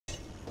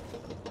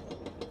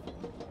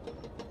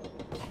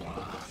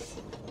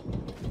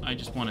I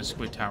just want a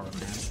squid tower,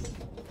 man.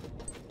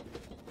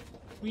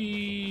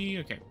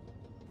 Okay.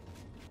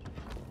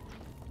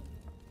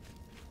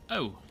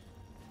 Oh.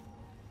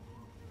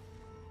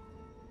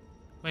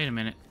 Wait a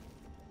minute.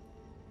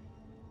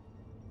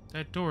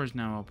 That door is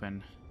now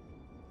open.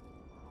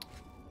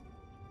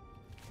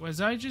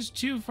 Was I just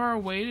too far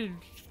away to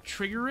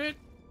trigger it?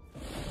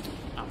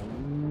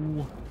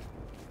 Oh.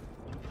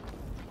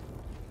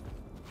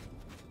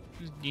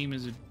 This game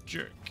is a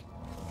jerk.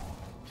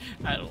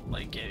 I don't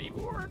like it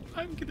anymore.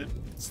 I'm gonna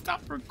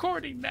stop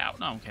recording now.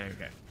 No, okay.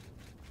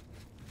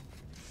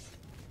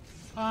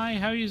 Hi,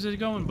 how is it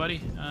going,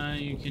 buddy?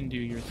 You can do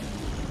your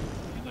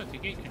thing. Hey, look, a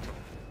gate control.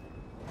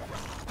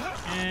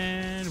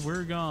 And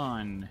we're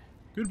gone.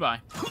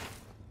 Goodbye.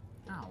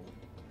 Ow.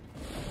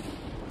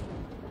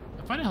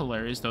 I find it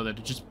hilarious, though, that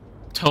it just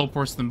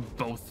teleports them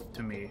both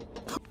to me.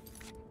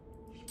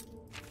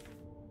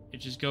 It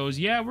just goes,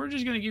 yeah, we're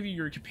just gonna give you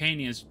your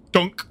companions.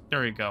 Dunk!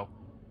 There you go.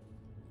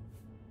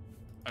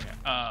 Okay,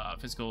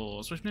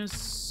 physical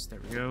swiftness.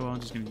 There we go. I'm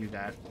just gonna do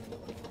that.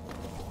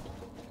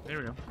 There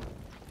we go.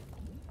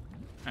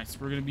 Nice,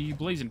 we're gonna be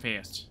blazing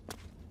fast.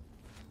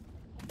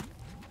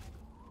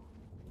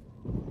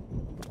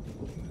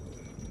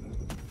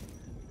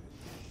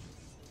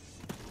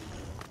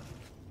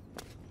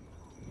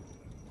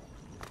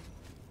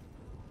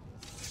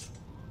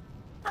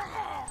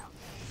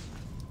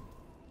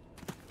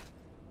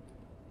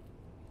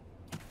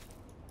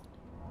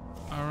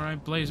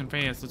 Alright, blazing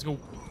fast. Let's go.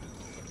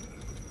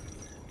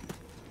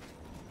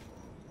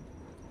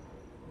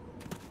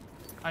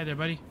 Hi there,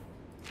 buddy.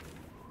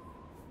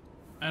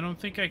 I don't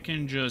think I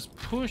can just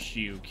push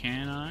you,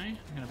 can I? I'm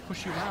gonna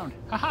push you around.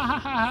 Ha ha ha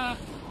ha ha!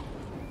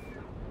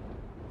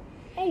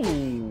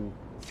 Oh!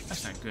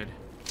 That's not good.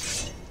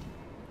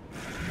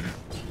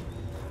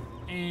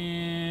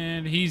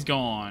 And he's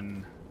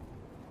gone.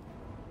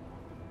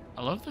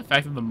 I love the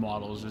fact that the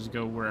models just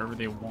go wherever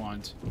they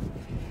want.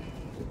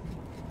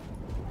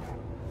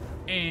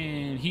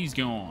 And he's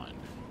gone.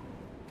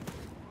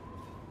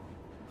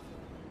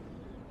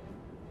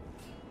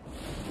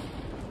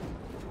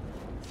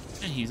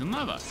 And he's in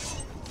lava.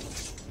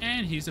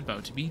 And he's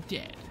about to be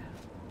dead.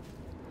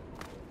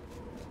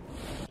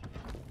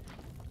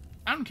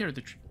 I don't care if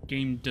the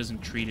game doesn't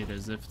treat it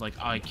as if, like,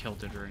 I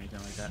killed it or anything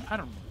like that. I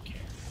don't really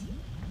care.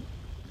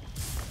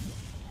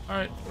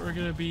 Alright, we're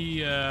gonna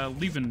be,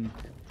 leaving.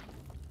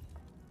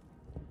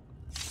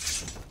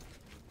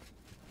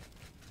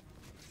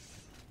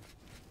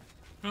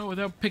 Oh,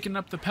 without picking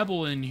up the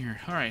pebble in here.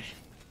 Alright,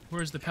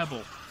 where's the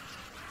pebble?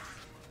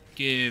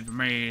 Give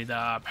me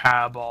the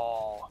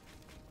pebble.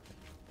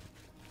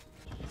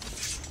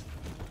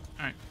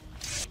 Alright.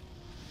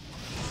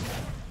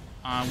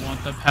 I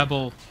want the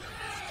pebble.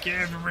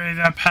 Give me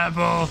the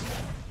pebble.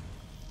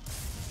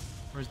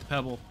 Where's the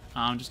pebble? Oh,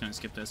 I'm just gonna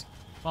skip this.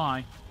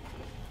 Bye.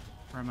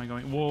 Where am I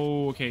going?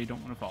 Whoa, okay,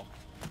 don't want to fall.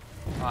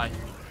 Bye.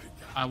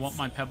 I want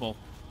my pebble.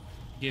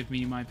 Give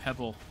me my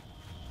pebble.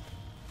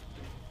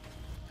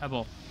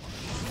 Pebble.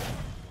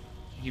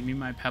 You give me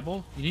my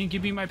pebble? You didn't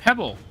give me my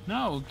pebble.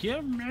 No,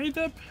 give me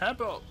the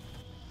pebble.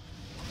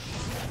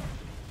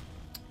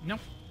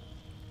 Nope.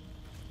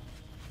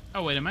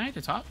 Oh, wait, am I at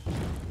the top?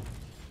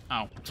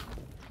 Oh,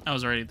 I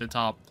was already at the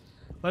top.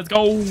 Let's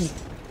go!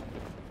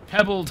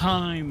 Pebble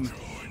time!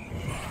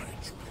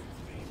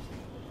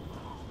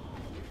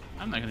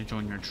 I'm not gonna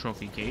join your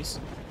trophy case.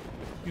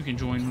 You can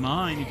join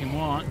mine if you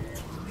want.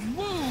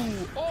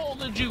 Woo! All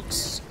the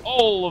jukes!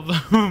 All of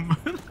them!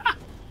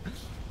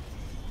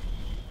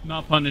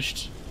 Not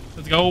punished.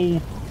 Let's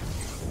go!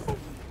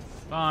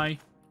 Bye.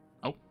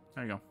 Oh,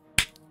 there you go.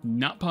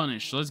 Not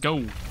punished. Let's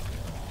go.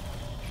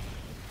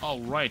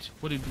 Alright,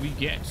 what did we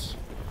get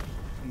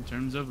in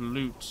terms of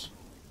loot?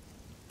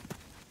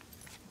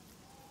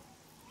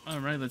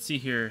 Alright, let's see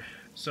here.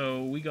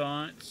 So we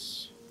got...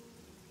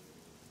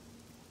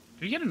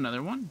 Did we get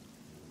another one?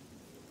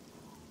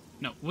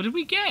 No, what did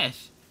we get?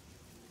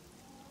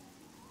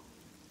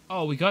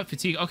 Oh, we got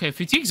fatigue. Okay,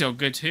 fatigue's so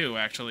good too,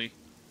 actually.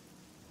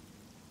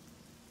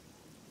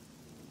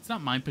 It's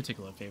not my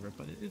particular favorite,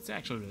 but it's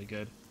actually really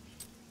good.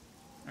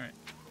 Alright.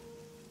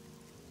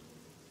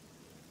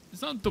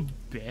 It's not the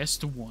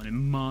best one,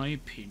 in my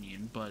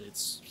opinion, but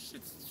it's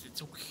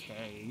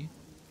okay.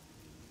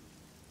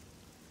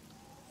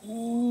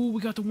 Ooh,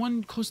 we got the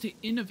one close to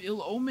Inn of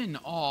Ill Omen.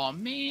 Aw,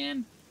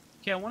 man.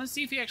 Okay, I want to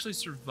see if he actually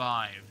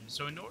survived.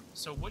 So,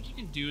 so what you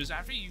can do is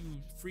after you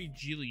free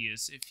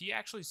Jeelius, if he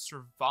actually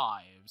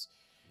survives,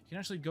 you can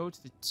actually go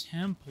to the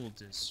Temple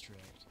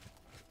District.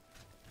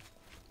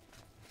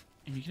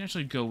 And you can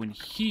actually go in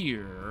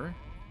here.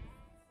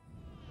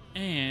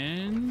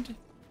 And...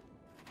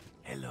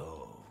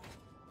 Hello.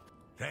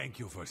 Thank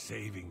you for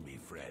saving me,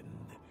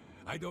 friend.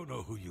 I don't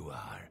know who you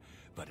are,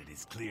 but it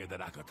is clear that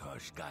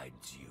Akatosh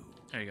guides you.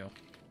 There you go.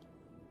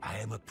 I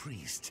am a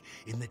priest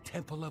in the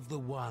Temple of the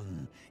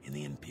One in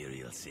the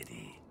Imperial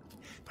City.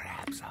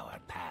 Perhaps our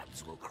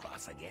paths will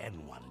cross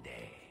again one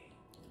day.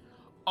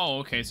 Oh,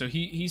 okay, so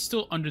he's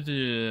still under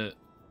the,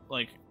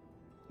 like,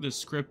 the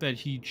script that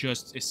he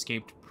just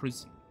escaped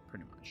prison,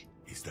 pretty much.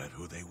 Is that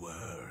who they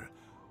were?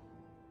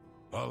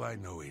 All I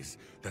know is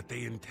that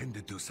they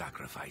intended to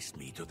sacrifice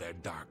me to their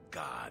dark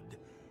god.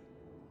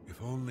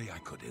 If only I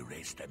could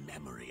erase the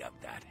memory of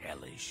that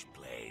hellish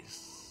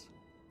place.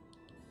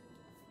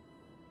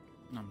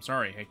 I'm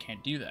sorry, I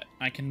can't do that.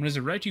 I can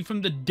resurrect you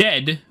from the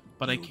dead,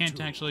 but I can't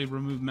too. actually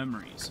remove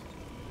memories.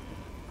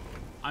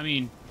 I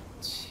mean,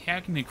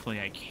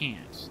 technically I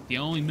can't. The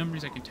only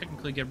memories I can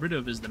technically get rid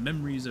of is the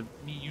memories of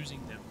me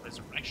using the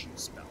resurrection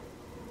spell.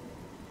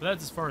 But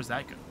that's as far as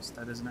that goes.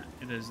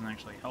 It doesn't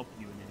actually help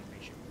you in any way,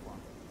 shape, or form.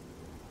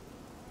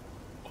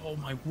 Oh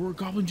my word,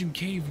 Goblin Gym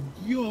Cave.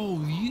 Yo,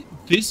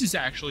 this is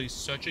actually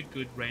such a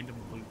good random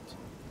loot.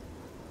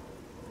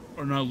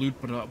 Or not loot,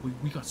 but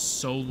we got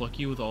so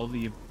lucky with all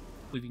the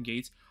Oblivion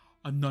gates.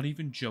 I'm not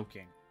even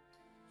joking.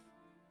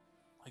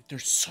 Like, they're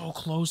so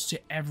close to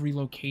every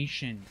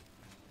location.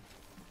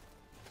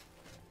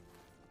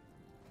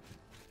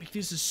 Like,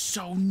 this is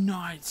so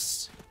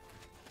nuts.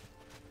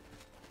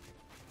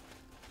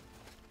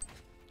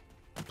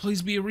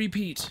 Please be a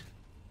repeat.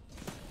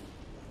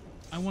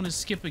 I want to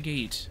skip a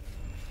gate.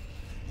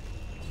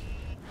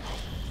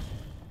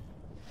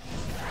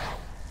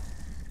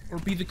 Or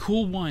be the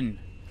cool one.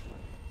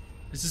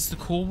 Is this the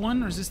cool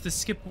one, or is this the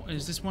skip?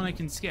 Is this one I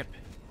can skip?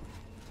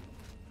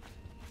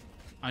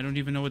 I don't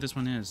even know what this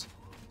one is.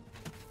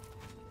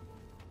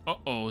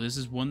 Uh-oh, this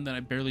is one that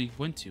I barely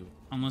went to.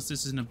 Unless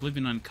this is an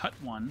Oblivion Uncut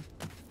one.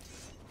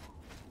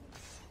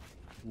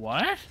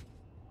 What?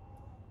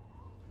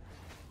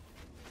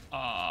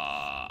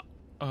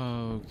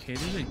 Okay,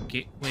 there's a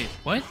gate. Wait,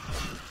 what?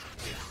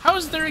 How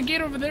is there a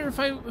gate over there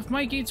if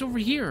my gate's over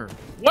here?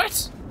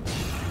 What?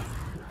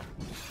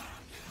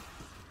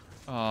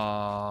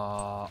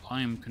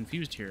 I am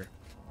confused here.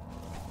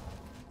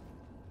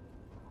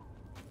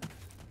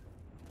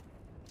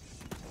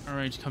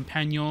 Alright,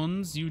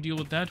 companions, you deal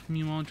with that.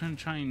 Meanwhile, I'm trying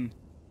to try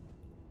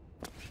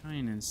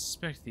and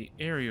inspect the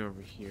area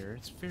over here.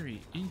 It's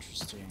very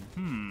interesting.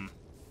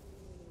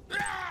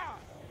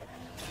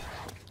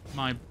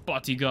 My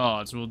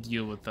bodyguards will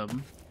deal with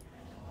them.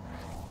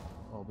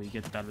 While we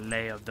get the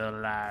lay of the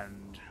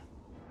land.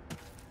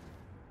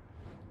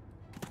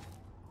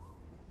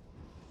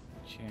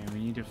 Okay, we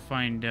need to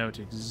find out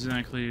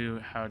exactly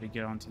how to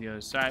get onto the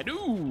other side.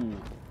 Ooh!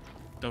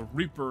 The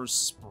Reaper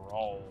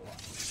Sprawl.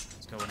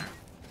 Let's go in there.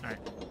 Alright.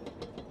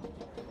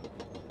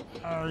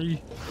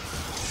 Hi.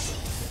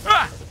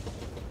 Ah!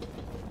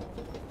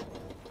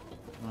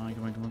 Come on,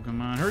 come on, come on,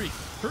 come on. Hurry!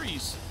 Hurry!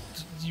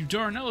 You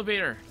darn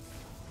elevator!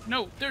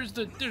 No, there's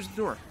the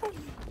door.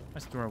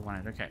 That's the door I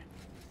wanted, okay.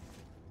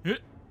 There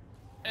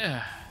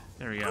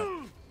we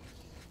go.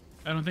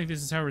 I don't think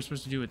this is how we're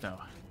supposed to do it, though.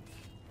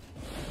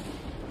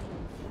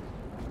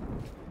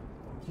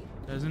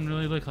 Doesn't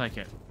really look like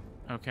it.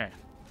 Okay.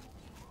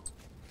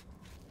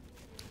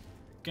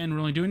 Again, we're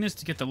only doing this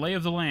to get the lay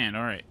of the land.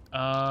 Alright.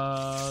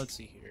 Let's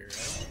see here. I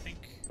don't think...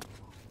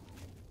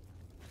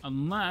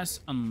 Unless...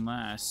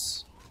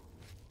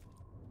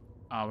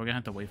 Oh, we're gonna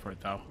have to wait for it,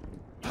 though.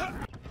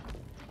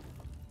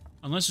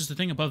 Unless there's the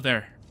thing above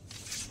there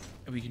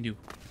that we can do.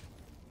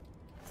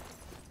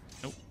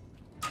 Nope.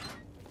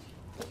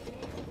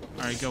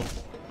 Alright, go.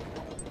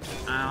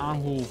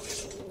 Ow.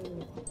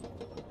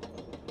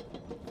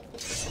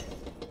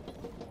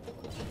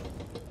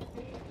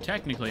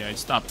 Technically, I'd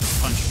stop the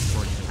punch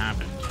before it even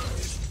happened.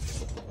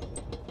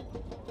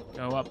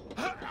 Go up.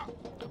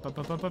 Up, up,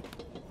 up, up, up.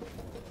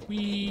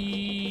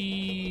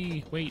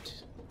 Whee!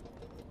 Wait.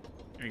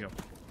 There you go.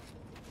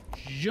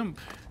 Jump.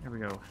 There we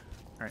go.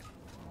 Alright.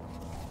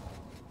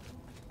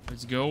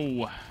 Let's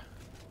go.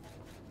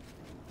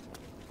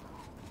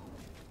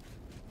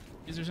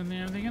 Is there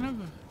something I'm thinking of?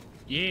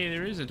 Yeah,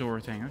 there is a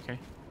door thing. Okay.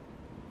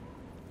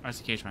 Oh, that's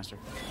the Cage Master.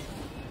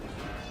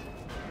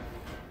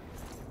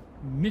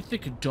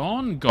 Mythic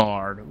Dawn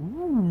Guard.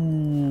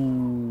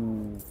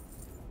 Ooh.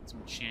 Some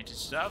enchanted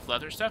stuff,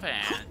 leather stuff,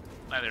 and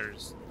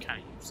leather's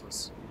kind of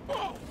useless.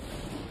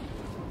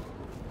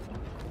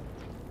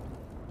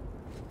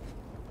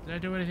 Did I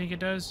do what I think it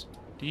does?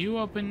 Do you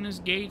open this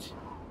gate?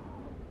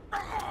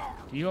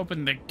 Do you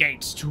open the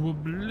gates to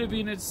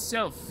Oblivion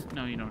itself?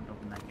 No, you don't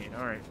open that gate.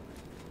 Alright.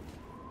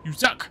 You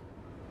suck!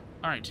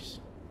 Alright.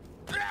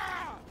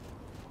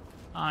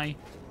 Hi.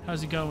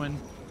 How's it going?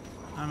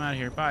 I'm out of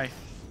here. Bye.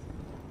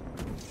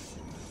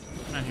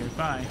 I'm out of here.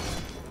 Bye.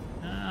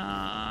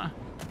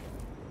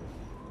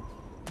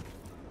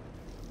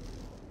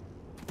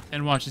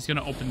 And watch, it's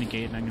gonna open the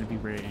gate and I'm gonna be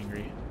very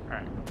angry.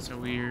 Alright, so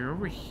we're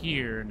over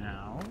here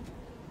now.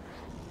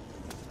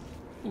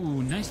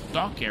 Ooh, nice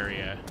dock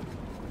area.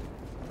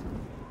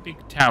 Big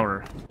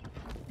tower.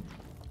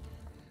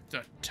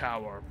 The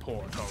tower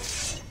portal.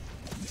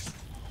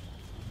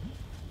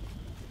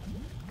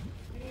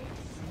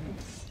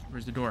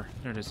 Where's the door?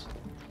 There it is.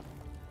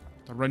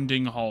 The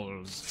Rending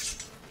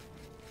Halls.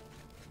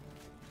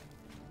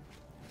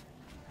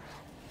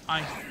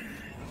 Hi.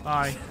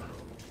 Bye.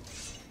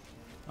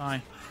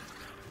 Bye.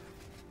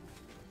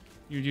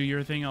 You do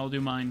your thing, I'll do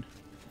mine.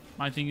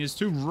 My thing is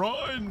to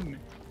run!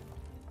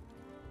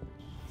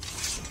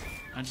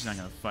 I'm just not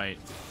gonna fight.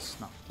 It's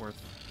not worth.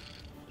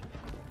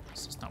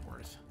 It's just not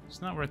worth.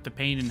 It's not worth the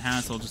pain and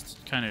hassle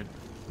just to kind of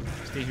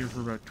stay here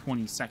for about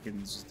 20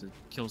 seconds just to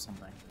kill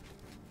something.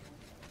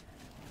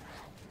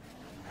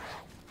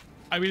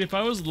 I mean, if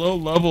I was low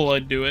level,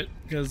 I'd do it,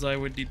 because I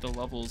would need the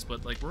levels,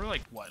 but, like, we're,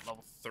 like, what,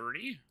 level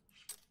 30?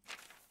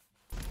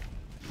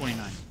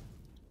 29.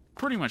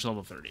 Pretty much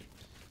level 30.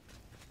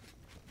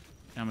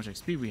 How much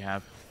XP we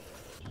have.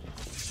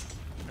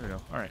 There we go.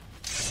 Alright.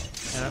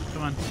 Head up,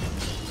 come on.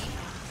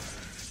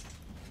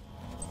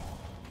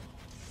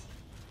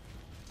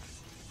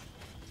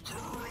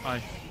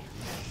 Bye.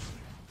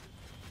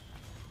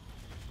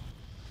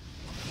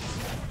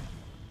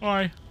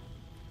 Bye.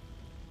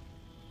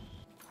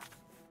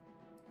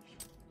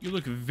 You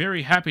look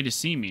very happy to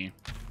see me.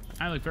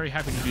 I look very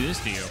happy to do this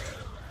to you.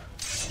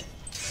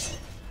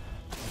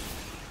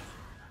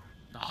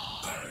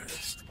 Oh.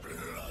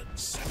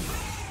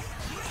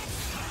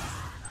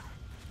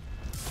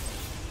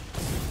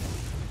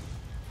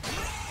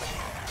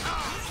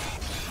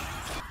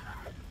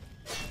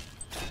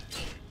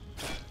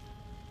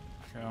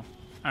 Go.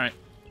 Alright.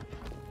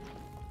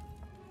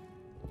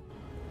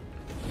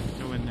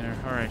 Go in there.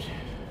 Alright.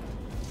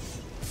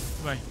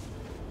 Goodbye.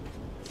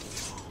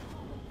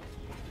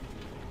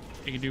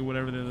 They can do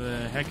whatever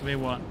the heck they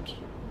want.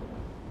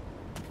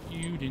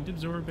 You didn't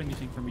absorb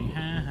anything from me.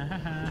 Ha ha ha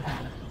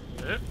ha.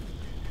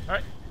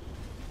 Alright.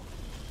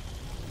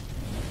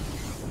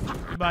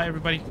 Goodbye,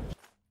 everybody.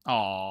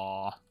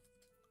 Aww.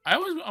 I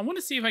want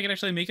to see if I can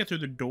actually make it through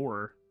the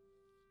door.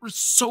 We're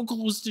so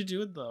close to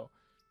do it, though.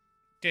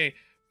 Okay.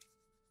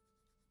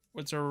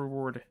 What's our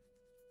reward?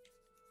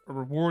 Our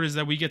reward is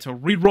that we get to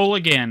re-roll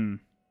again.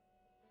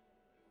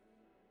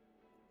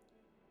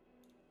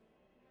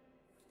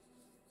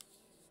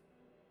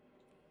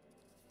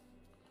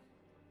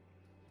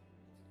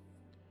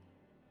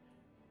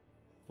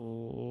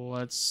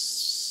 Let's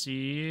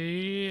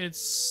see.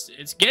 It's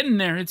getting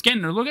there. It's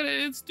getting there. Look at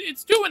it.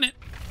 It's doing it.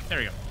 There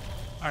we go.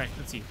 All right.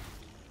 Let's see.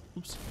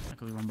 Oops. I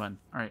clicked the wrong button.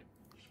 All right.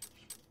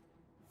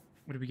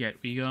 What did we get?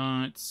 We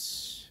got.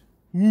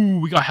 Ooh,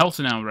 we got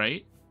health now,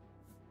 right?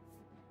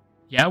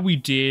 Yeah, we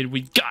did.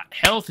 We got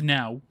health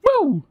now.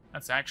 Woo!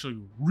 That's actually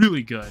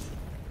really good.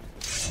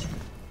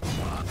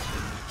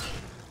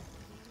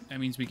 That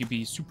means we could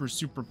be super,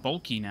 super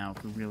bulky now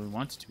if we really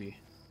wanted to be.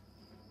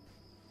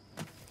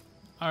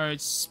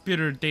 Alright,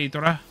 Spitter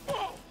Daedra.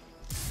 I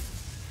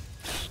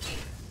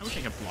wish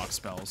I could block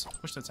spells. I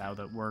wish that's how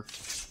that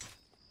worked.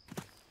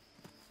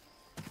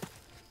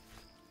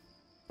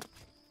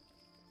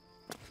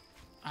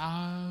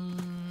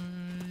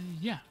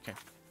 Yeah, okay.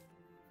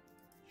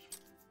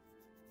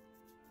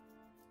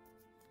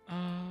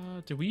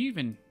 Did we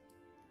even...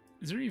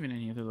 Is there even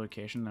any other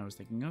location I was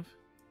thinking of?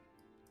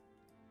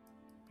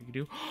 We could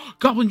do...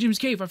 Goblin Jim's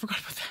Cave! I forgot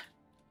about that!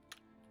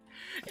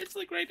 It's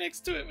like right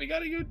next to it. We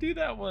gotta go do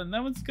that one.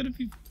 That one's gonna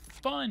be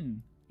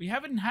fun. We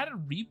haven't had a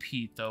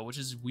repeat though, which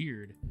is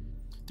weird.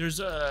 There's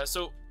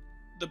so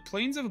the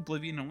Plains of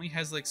Oblivion only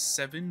has like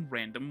 7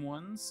 random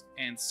ones,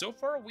 and so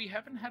far we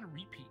haven't had a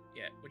repeat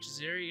yet, which is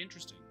very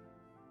interesting.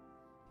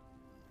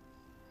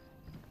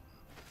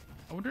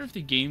 I wonder if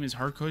the game is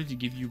hard-coded to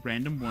give you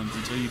random ones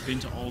until you've been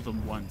to all of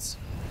them once.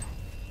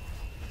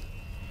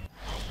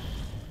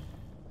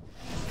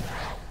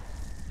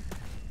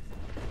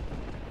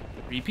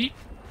 Repeat?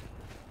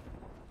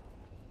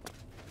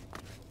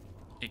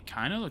 It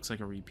kind of looks like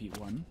a repeat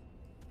one.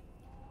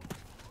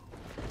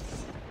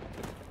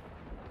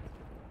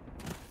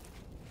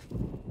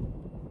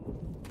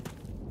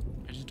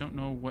 I just don't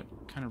know what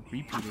kind of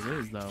repeat it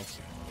is, though.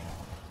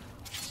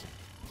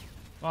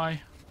 Bye.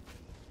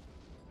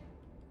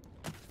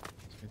 So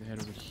we have to head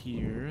over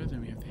here,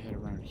 then we have to head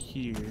around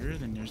here,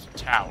 then there's the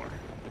tower.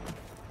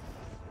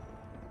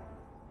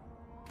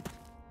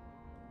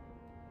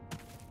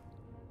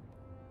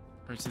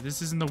 Alright, so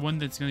this isn't the one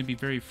that's going to be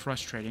very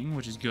frustrating,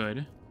 which is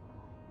good.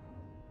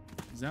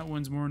 That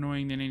one's more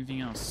annoying than anything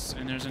else.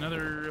 And there's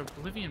another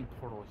Oblivion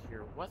portal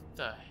here. What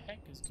the heck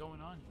is going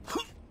on here?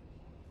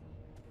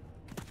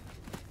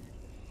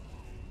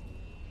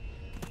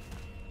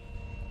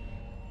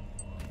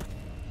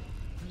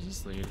 Where's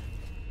this lead?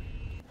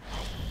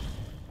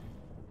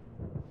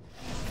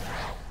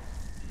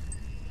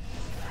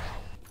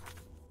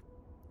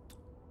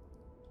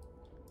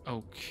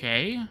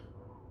 Okay.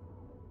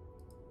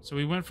 So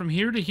we went from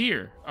here to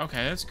here.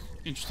 Okay, that's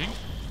interesting.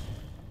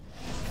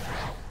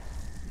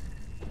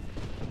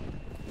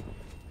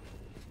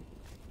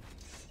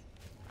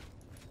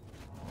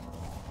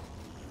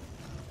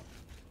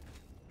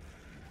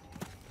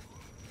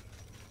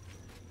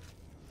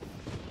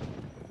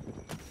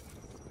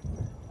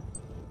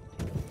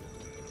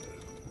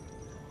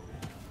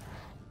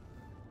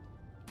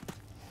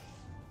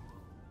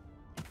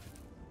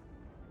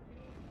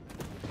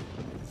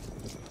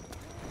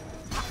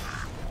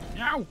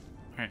 Ow!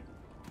 Alright.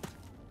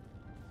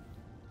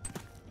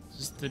 Is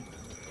this the...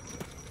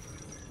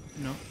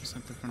 Nope, it's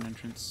not the front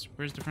entrance.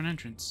 Where's the front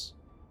entrance?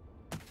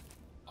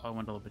 Oh, I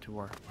went a little bit too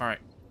far. Alright.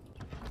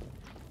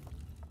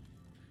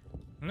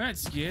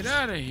 Let's get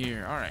out of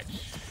here. Alright.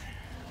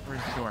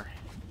 Where's the door?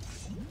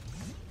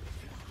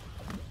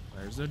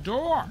 Where's the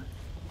door?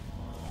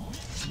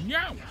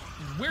 Yeah,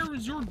 where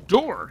is your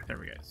door? There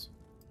we go.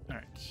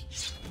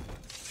 Alright.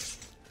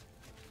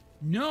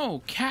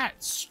 No, cat,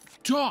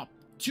 stop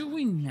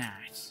doing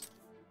that.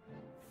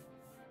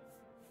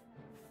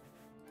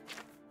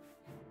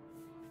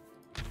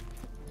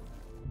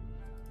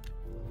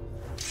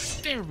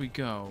 There we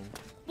go.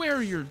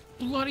 Wear your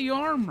bloody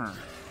armor.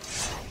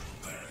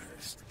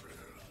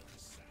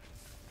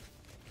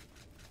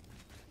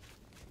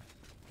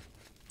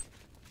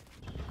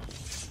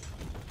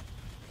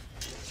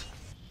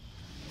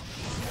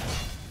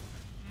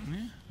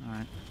 Yeah,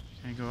 alright.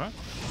 Can I go up?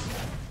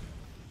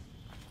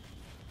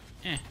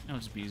 It'll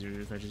just be easier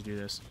if I just do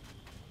this.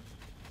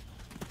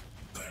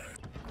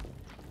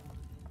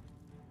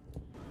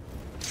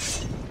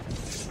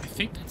 I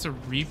think that's a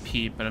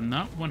repeat, but I'm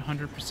not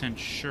 100%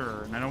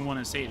 sure, and I don't want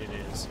to say it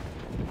is.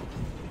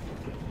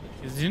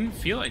 It didn't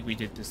feel like we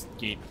did this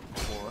gate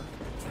before.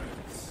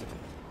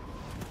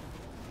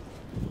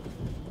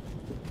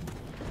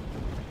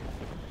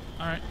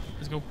 Alright,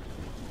 let's go.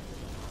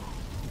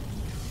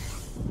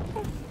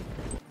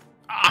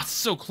 Ah,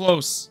 so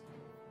close!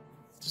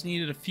 Just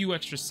needed a few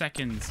extra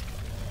seconds.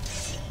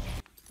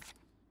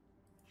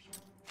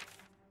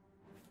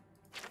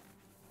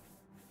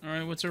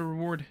 Alright, what's our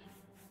reward?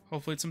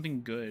 Hopefully it's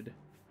something good.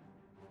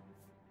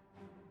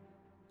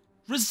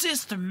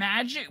 Resist the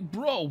magic?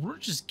 Bro, we're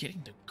just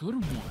getting the good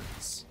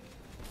ones.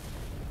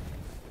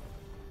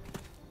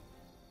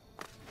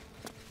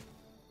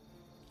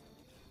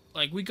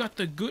 Like, we got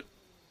the good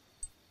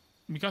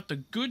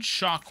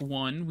shock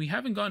one. We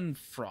haven't gotten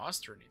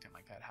frost or anything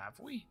like that, have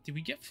we? Did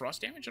we get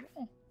frost damage at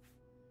all?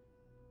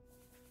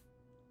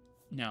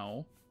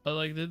 No. But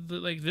like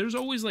like there's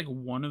always like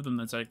one of them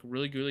that's like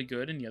really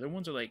good and the other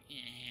ones are like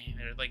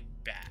they're like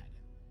bad.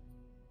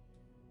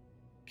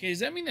 Okay, does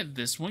that mean that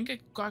this one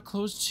got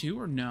closed too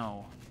or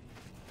no?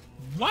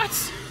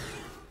 What?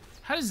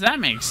 How does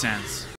that make sense?